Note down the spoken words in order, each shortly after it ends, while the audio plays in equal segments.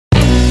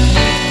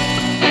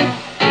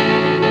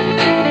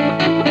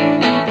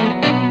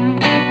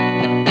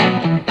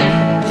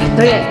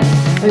Okay,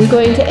 I'm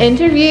going to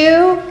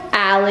interview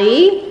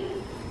Aly,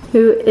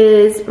 who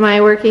is my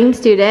working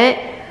student.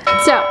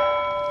 So,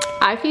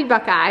 I feed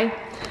Buckeye,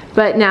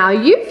 but now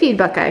you feed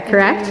Buckeye,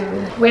 correct?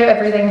 We have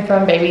everything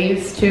from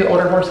babies to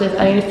older horses.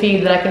 I need a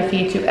feed that I can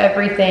feed to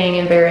everything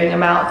in varying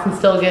amounts and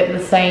still get the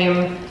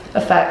same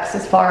effects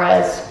as far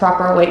as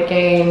proper weight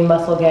gain,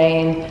 muscle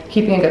gain,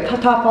 keeping a good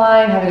top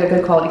line, having a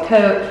good quality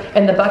coat,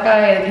 and the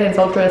Buckeye, the Cadence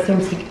Ultra,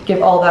 seems to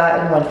give all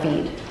that in one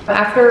feed.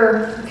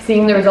 After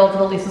seeing the results of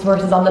Elisa's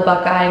horses on the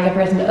Buckeye in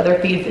comparison to other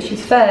feeds that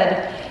she's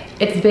fed,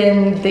 it's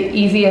been the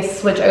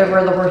easiest switch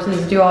over. The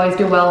horses do always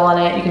do well on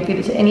it. You can feed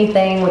it to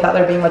anything without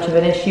there being much of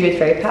an issue. It's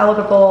very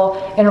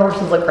palatable, and her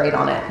horses look great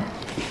on it.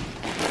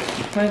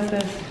 What is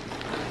this?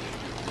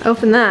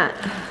 Open that.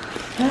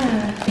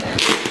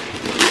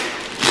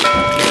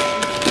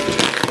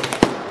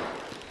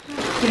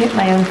 I get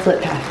my own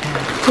slip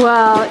pass.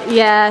 Well,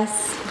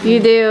 yes, you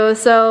do.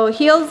 So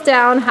Heels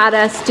Down had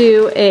us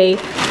do an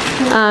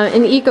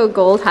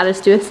ECOGOLD had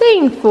us do a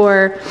thing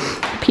for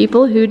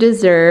people who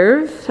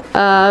deserve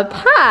a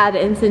pad.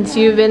 And since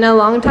you've been a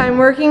long time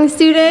working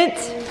student,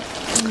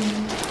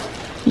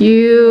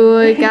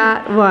 you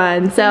got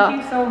one. So,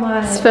 thank you so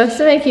much. It's supposed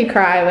to make you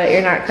cry, but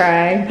you're not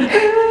crying.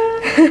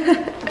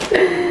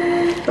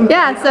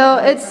 Yeah, so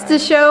it's to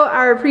show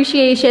our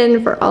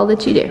appreciation for all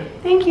that you do.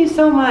 Thank you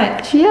so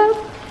much. Yeah.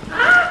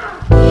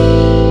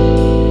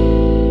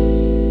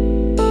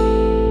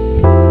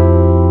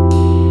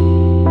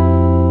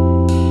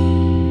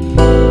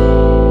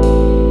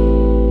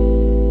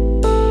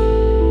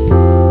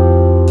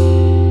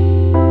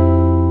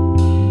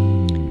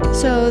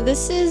 So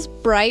this is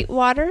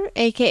Brightwater,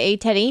 aka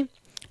Teddy.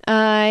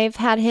 I've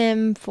had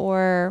him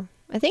for,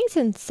 I think,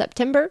 since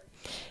September.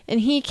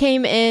 And he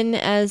came in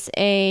as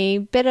a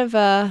bit of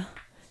a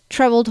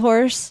troubled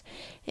horse.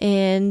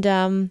 And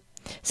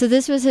so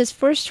this was his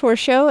first horse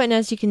show. And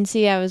as you can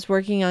see, I was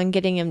working on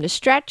getting him to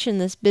stretch in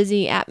this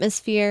busy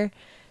atmosphere.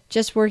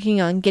 Just working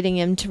on getting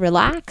him to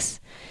relax.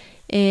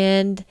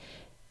 And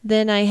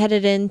then I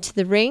headed into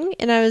the ring.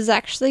 And I was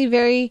actually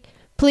very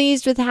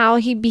pleased with how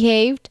he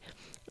behaved.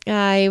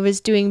 I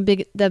was doing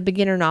the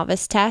beginner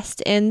novice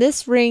test, and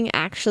this ring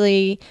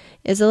actually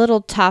is a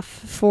little tough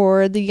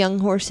for the young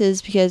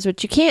horses because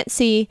what you can't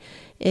see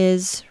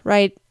is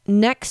right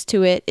next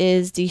to it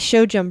is the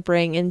show jump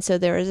ring, and so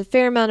there was a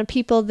fair amount of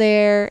people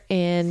there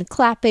and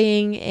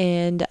clapping,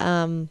 and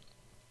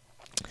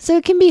so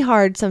it can be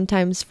hard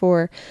sometimes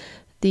for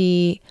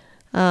the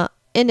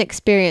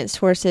inexperienced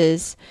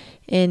horses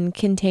in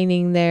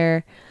containing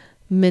their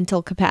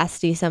mental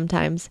capacity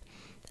sometimes.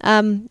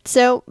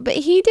 But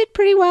he did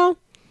pretty well.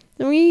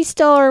 We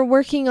still are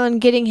working on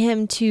getting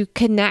him to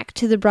connect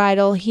to the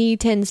bridle. He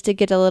tends to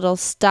get a little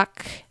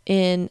stuck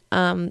in,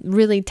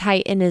 really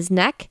tight in his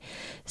neck.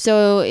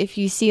 So if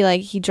you see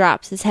like he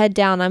drops his head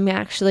down, I'm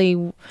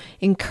actually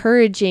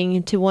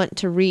encouraging to want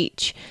to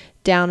reach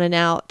down and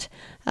out.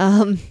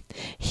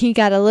 He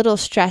got a little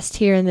stressed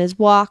here in his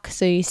walk.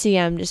 So you see,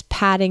 I'm just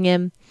patting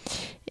him,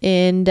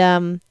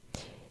 and,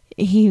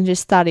 he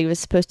just thought he was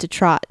supposed to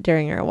trot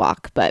during our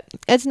walk, but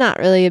it's not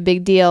really a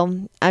big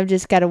deal. I've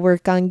just got to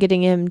work on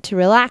getting him to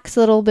relax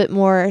a little bit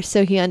more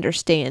so he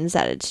understands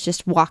that it's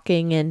just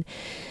walking,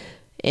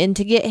 and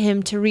to get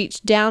him to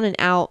reach down and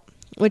out,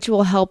 which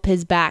will help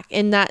his back.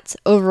 And that's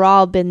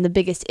overall been the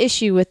biggest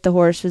issue with the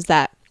horse, was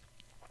that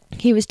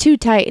he was too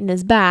tight in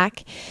his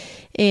back,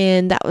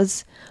 and that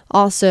was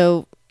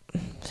also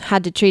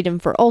had to treat him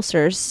for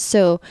ulcers.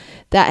 So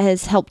that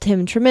has helped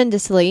him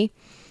tremendously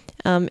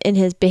in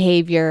his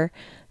behavior,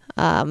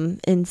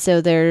 and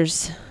so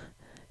there's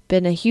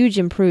been a huge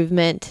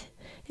improvement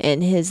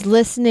in his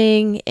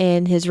listening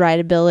and his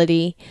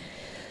rideability.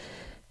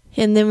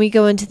 And then we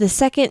go into the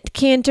second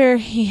canter.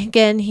 He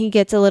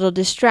gets a little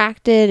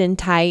distracted and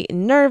tight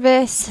and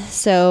nervous,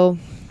 so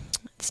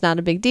it's not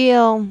a big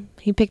deal.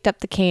 He picked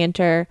up the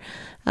canter,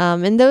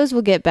 and those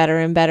will get better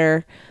and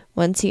better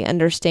once he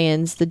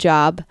understands the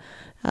job.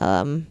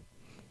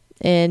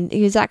 And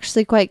he was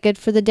actually quite good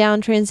for the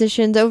down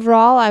transitions.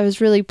 Overall, I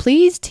was really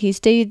pleased. He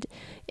stayed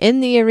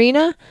in the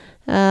arena,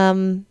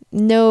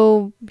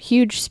 no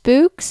huge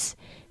spooks,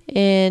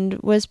 and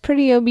was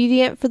pretty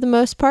obedient for the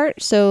most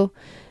part. So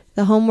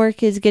the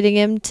homework is getting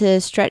him to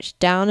stretch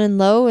down and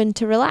low and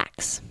to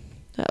relax.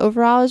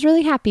 Overall, I was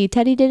really happy.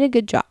 Teddy did a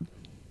good job.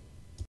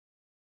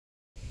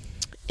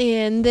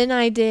 And then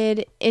I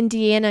did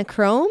Indiana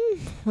Chrome,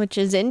 which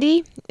is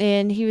Indy,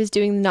 and he was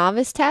doing the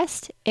novice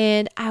test,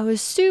 and I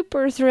was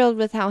super thrilled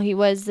with how he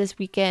was this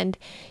weekend.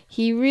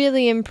 He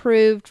really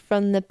improved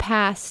from the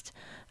past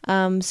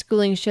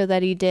schooling show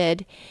that he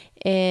did,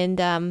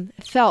 and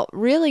felt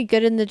really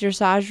good in the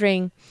dressage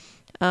ring.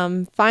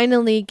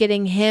 Finally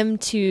getting him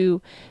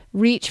to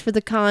reach for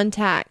the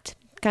contact.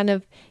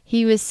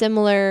 He was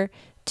similar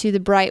to the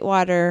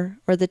Brightwater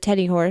or the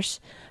Teddy horse,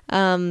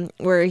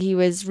 where he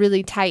was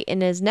really tight in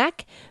his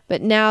neck,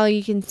 but now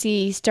you can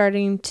see he's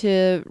starting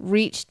to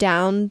reach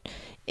down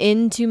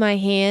into my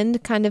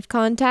hand kind of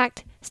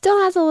contact. Still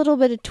has a little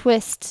bit of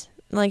twist,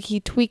 like he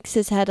tweaks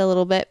his head a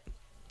little bit,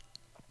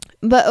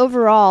 But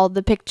overall,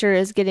 the picture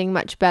is getting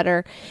much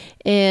better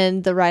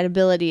and the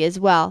rideability as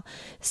well.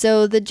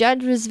 So the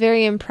judge was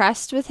very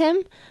impressed with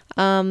him.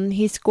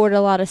 He scored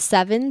a lot of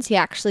 7s. He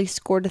actually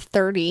scored a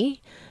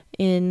 30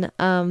 in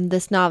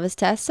this novice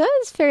test. So it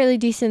was a fairly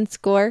decent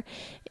score.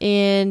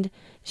 And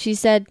she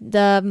said,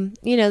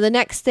 the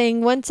next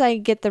thing, once I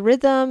get the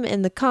rhythm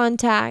and the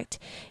contact,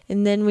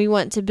 and then we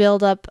want to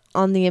build up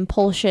on the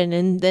impulsion,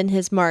 and then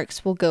his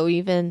marks will go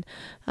even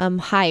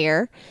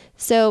higher.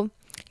 So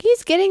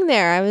he's getting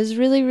there. I was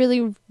really,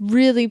 really,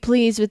 really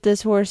pleased with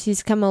this horse.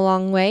 He's come a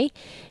long way,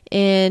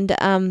 and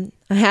I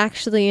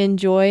actually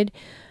enjoyed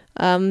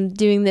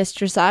doing this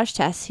dressage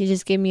test. He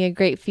just gave me a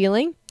great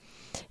feeling.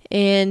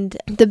 And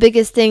the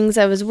biggest things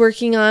I was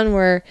working on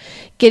were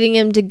getting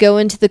him to go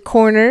into the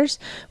corners,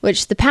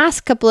 which the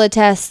past couple of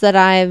tests that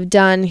I've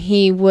done,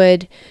 he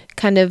would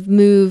kind of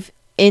move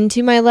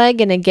into my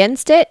leg and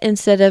against it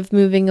instead of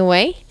moving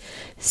away.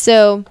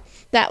 So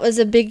that was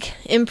a big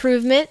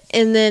improvement.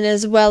 And then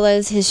as well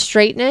as his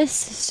straightness.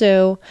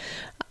 So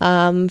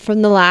from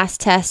the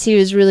last test, he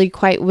was really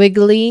quite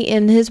wiggly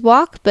in his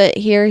walk, but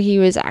here he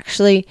was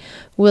actually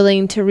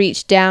willing to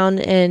reach down,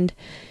 and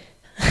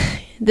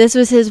this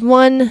was his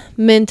one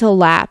mental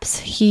lapse.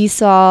 He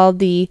saw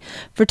the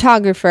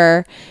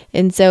photographer,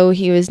 and so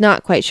he was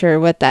not quite sure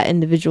what that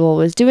individual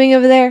was doing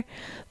over there.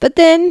 But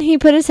then he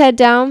put his head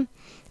down,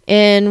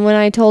 and when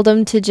I told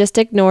him to just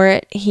ignore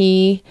it,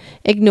 he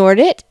ignored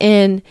it,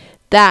 and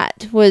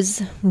that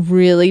was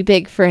really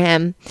big for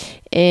him.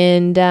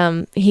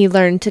 And he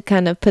learned to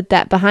kind of put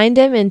that behind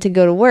him and to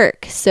go to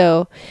work.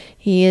 So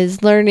he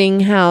is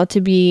learning how to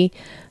be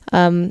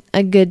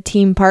a good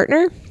team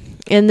partner.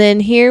 And then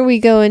here we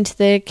go into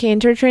the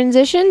canter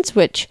transitions,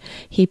 which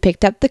he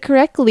picked up the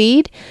correct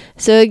lead.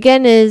 So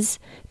again, his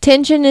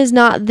tension is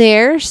not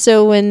there.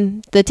 So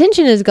when the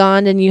tension is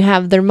gone and you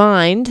have their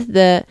mind,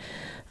 the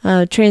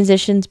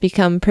transitions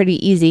become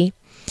pretty easy.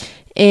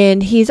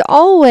 And he's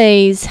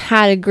always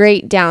had a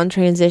great down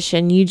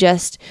transition. You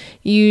just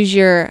use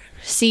your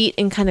seat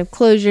and kind of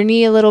close your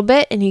knee a little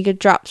bit, and he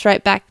drops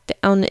right back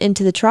down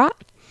into the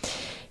trot.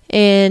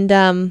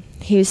 And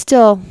he was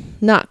still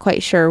not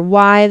quite sure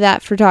why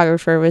that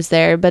photographer was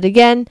there. But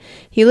again,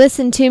 he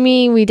listened to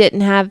me. We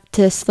didn't have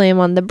to slam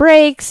on the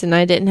brakes, and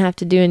I didn't have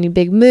to do any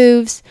big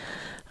moves.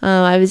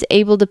 I was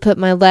able to put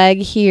my leg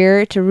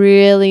here to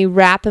really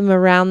wrap him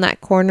around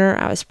that corner.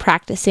 I was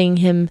practicing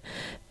him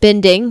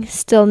bending.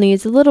 Still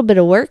needs a little bit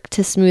of work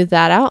to smooth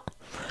that out.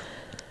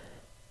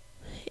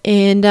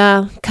 And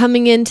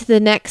coming into the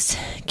next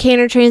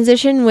canter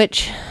transition,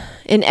 which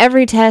in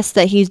every test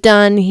that he's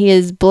done, he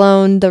has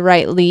blown the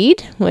right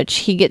lead, which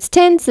he gets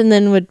tense and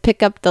then would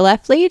pick up the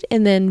left lead,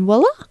 and then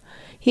voila,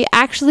 he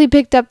actually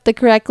picked up the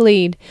correct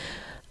lead.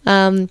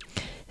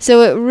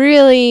 So it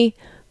really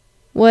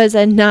was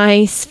a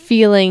nice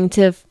feeling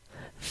to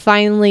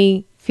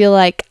finally feel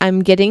like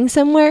I'm getting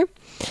somewhere.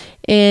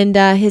 And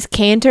his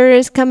canter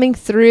is coming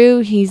through.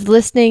 He's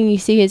listening. You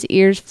see his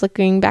ears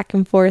flickering back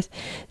and forth.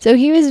 So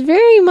he was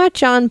very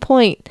much on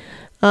point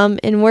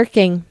in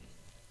working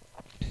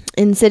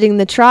and sitting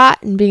the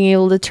trot and being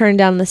able to turn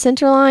down the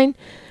center line,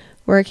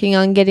 working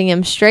on getting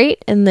him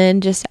straight, and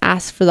then just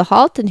ask for the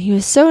halt. And he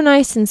was so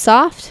nice and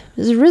soft.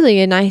 It was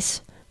really a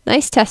nice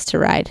test to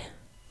ride.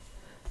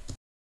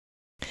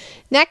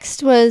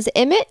 Next was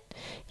Emit.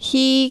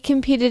 He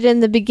competed in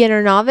the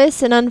beginner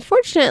novice, and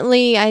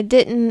unfortunately I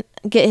didn't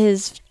get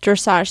his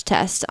dressage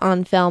test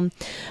on film,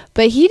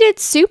 but he did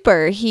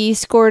super. He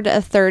scored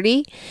a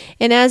 30,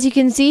 and as you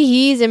can see,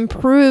 he's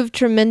improved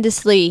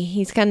tremendously.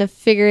 He's kind of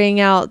figuring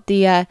out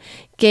the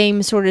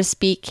game, so to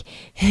speak.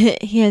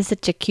 He has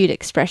such a cute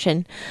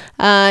expression.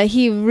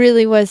 He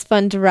really was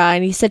fun to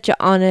ride. He's such an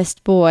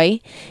honest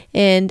boy,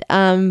 and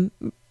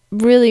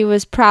really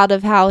was proud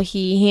of how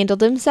he handled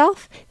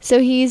himself. So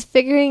he's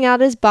figuring out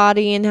his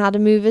body and how to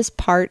move his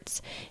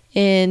parts,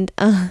 and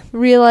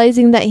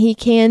realizing that he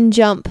can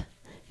jump.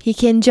 He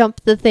can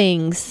jump the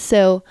things.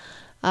 So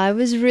I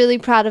was really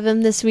proud of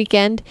him this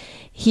weekend.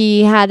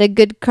 He had a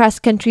good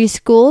cross-country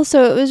school,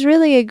 so it was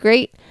really a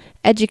great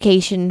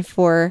education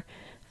for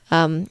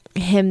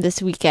him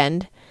this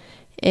weekend.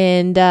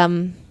 And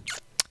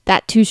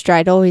that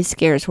two-stride always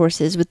scares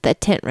horses with that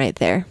tent right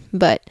there.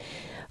 But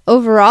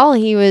overall,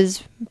 he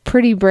was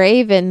pretty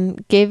brave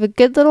and gave a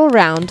good little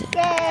round.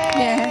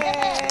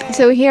 Yeah.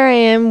 So here I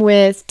am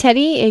with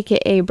Teddy,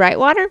 aka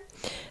Brightwater.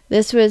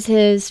 This was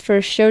his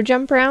first show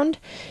jump round,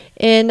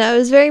 and I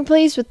was very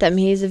pleased with him.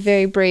 He's a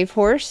very brave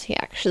horse. He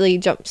actually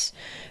jumps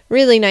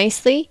really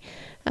nicely.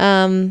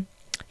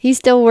 He's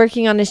still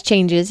working on his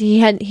changes.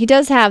 He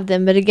does have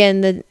them, but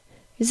again,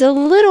 he's a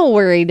little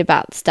worried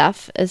about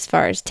stuff as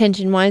far as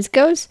tension-wise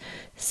goes.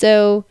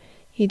 So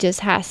he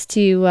just has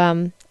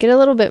to get a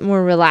little bit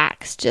more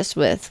relaxed just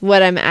with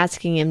what I'm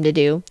asking him to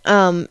do.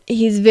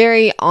 He's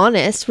very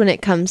honest when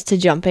it comes to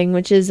jumping,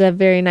 which is a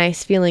very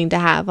nice feeling to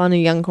have on a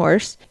young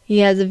horse. He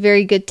has a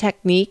very good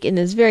technique and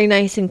is very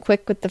nice and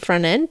quick with the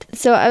front end.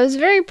 So I was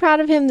very proud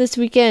of him this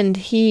weekend.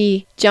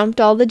 He jumped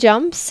all the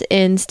jumps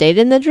and stayed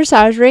in the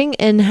dressage ring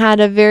and had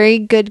a very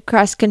good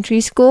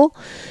cross-country school.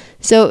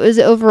 So it was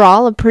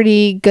overall a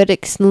pretty good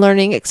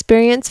learning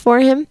experience for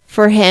him.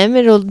 For him,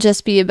 it'll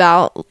just be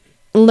about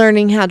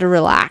learning how to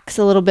relax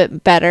a little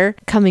bit better,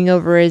 coming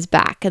over his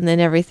back, and then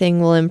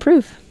everything will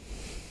improve.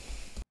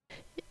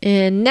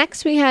 And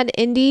next we had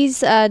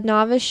Indy's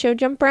novice show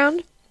jump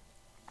round.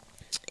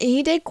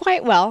 He did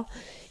quite well.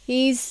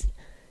 He's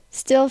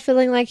still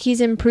feeling like he's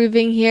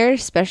improving here,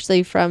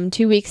 especially from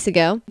 2 weeks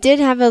ago. Did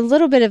have a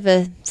little bit of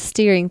a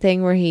steering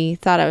thing where he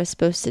thought I was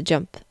supposed to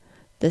jump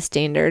the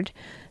standard.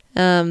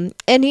 And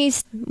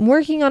he's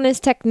working on his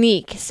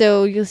technique,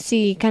 so you'll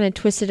see he kind of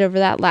twisted over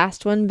that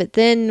last one, but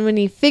then when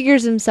he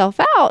figures himself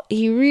out,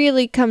 he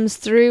really comes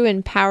through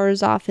and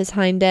powers off his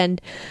hind end.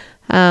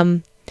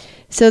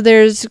 So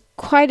there's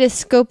quite a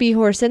scopy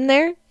horse in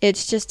there.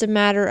 It's just a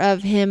matter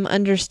of him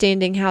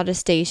understanding how to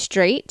stay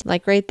straight.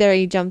 Like right there,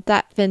 he jumped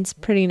that fence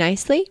pretty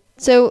nicely.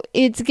 So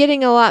it's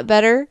getting a lot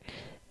better.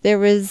 There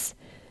was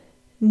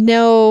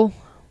no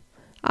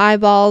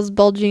eyeballs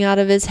bulging out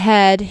of his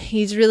head.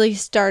 He's really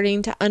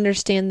starting to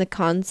understand the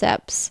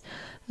concepts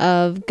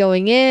of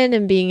going in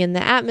and being in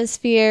the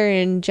atmosphere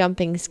and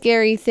jumping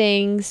scary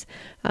things.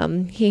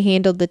 He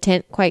handled the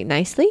tent quite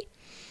nicely.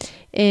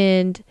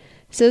 And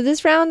so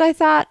this round I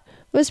thought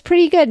was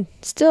pretty good.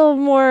 Still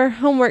more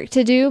homework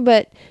to do,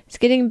 but it's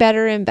getting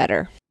better and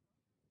better.